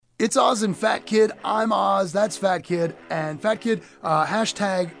It's Oz and Fat Kid. I'm Oz. That's Fat Kid. And Fat Kid,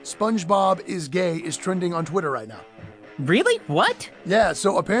 hashtag SpongeBob is gay is trending on Twitter right now. Really? What? Yeah,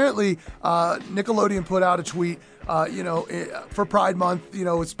 so apparently Nickelodeon put out a tweet, for Pride Month,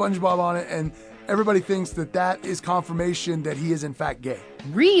 with SpongeBob on it, and everybody thinks that is confirmation that he is in fact gay.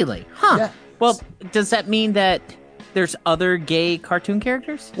 Really? Huh. Yeah. Well, does that mean that there's other gay cartoon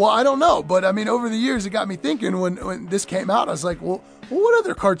characters? Well, I don't know, but I mean, over the years, it got me thinking when this came out, I was like, well, what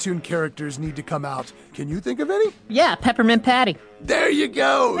other cartoon characters need to come out? Can you think of any? Yeah, Peppermint Patty. There you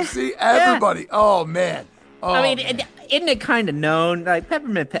go. See, everybody. Oh, man. Oh, I mean, isn't it kind of known? Like,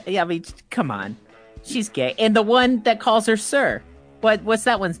 Peppermint Patty, I mean, come on. She's gay. And the one that calls her Sir, what's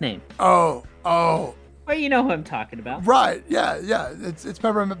that one's name? Oh. Well, you know who I'm talking about. Right, yeah. It's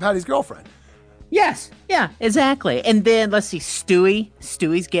Peppermint Patty's girlfriend. Yes, yeah, exactly. And then, let's see, Stewie.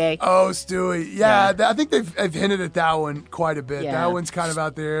 Stewie's gay. Oh, Stewie. Yeah. I think they've hinted at that one quite a bit. Yeah. That one's kind of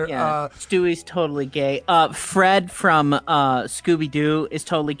out there. Yeah. Stewie's totally gay. Fred from Scooby-Doo is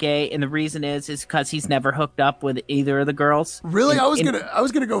totally gay, and the reason is because he's never hooked up with either of the girls. Really? I was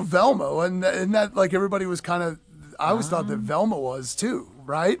gonna go Velma, and that like everybody was kind of. I always thought that Velma was too,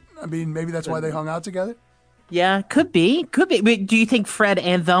 right? I mean, maybe that's why they hung out together. Yeah, could be. But do you think Fred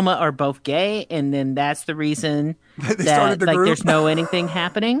and Velma are both gay, and then that's the reason they started the group? There's no anything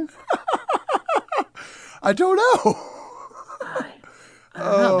happening? I don't know. I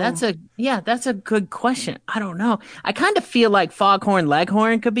don't know. That's a good question. I don't know. I kind of feel like Foghorn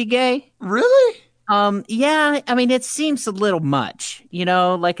Leghorn could be gay. Really? Yeah. I mean, it seems a little much.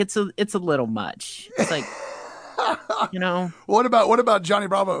 Like it's a little much. It's like. What about Johnny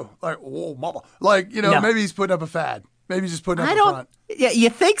Bravo? Like, whoa, mama. Like, no. Maybe he's putting up a fad. Maybe he's just putting up a front. Yeah,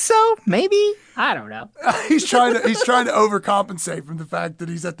 you think so? Maybe? I don't know. He's trying to overcompensate from the fact that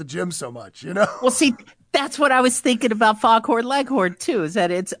he's at the gym so much, Well, see, that's what I was thinking about Foghorn Leghorn too, is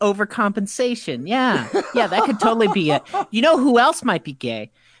that it's overcompensation. Yeah. Yeah, that could totally be it. You know who else might be gay?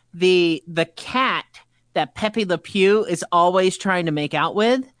 The cat that Pepe Le Pew is always trying to make out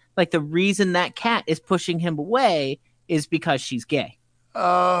with. Like, the reason that cat is pushing him away is because she's gay.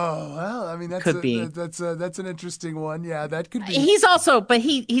 Oh, well, I mean, that's an interesting one. Yeah, that could be. He's also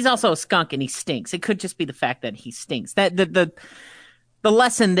a skunk and he stinks. It could just be the fact that he stinks. That the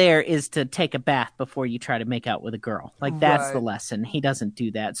lesson there is to take a bath before you try to make out with a girl. Like, that's right. The lesson. He doesn't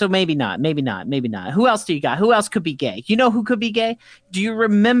do that. So maybe not. Who else do you got? Who else could be gay? You know who could be gay? Do you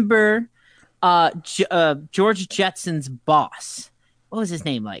remember George Jetson's boss? What was his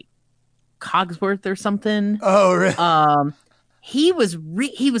name? Like Cogsworth or something? Oh, really? He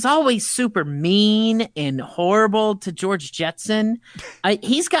was always super mean and horrible to George Jetson.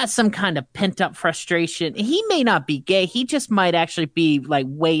 He's got some kind of pent up frustration. He may not be gay. He just might actually be like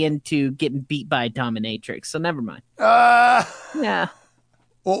way into getting beat by a dominatrix. So never mind. Yeah.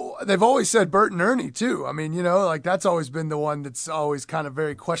 Well, they've always said Bert and Ernie too. I mean, like that's always been the one that's always kind of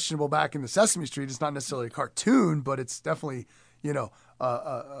very questionable back in the Sesame Street. It's not necessarily a cartoon, but it's definitely,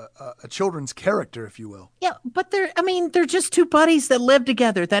 a children's character, if you will. Yeah, but they're just two buddies that live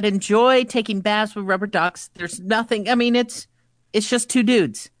together that enjoy taking baths with rubber ducks. There's nothing. I mean, it's just two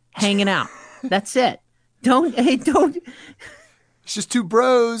dudes hanging out. That's it. Don't. It's just two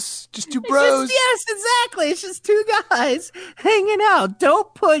bros. Yes, exactly. It's just two guys hanging out.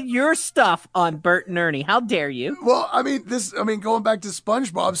 Don't put your stuff on Bert and Ernie. How dare you? Well, going back to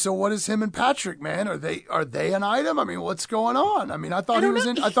SpongeBob. So what is him and Patrick, man? Are they an item? I mean, what's going on? I mean, I thought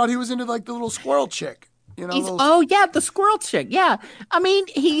he was into like the little squirrel chick. The squirrel chick. Yeah, I mean,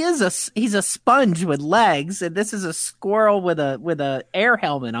 he's a sponge with legs, and this is a squirrel with a air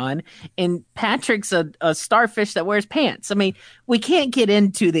helmet on, and Patrick's a starfish that wears pants. I mean, we can't get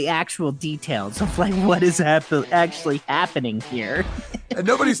into the actual details of like what is actually happening here. And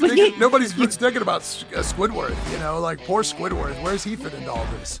nobody's thinking about Squidward. Like poor Squidward. Where's he fit into all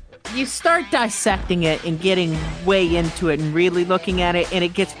this? You start dissecting it and getting way into it and really looking at it, and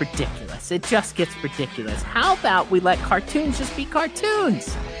it gets ridiculous. It just gets ridiculous. How about we let cartoons just be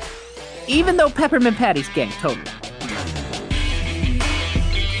cartoons? Even though Peppermint Patty's gay, totally.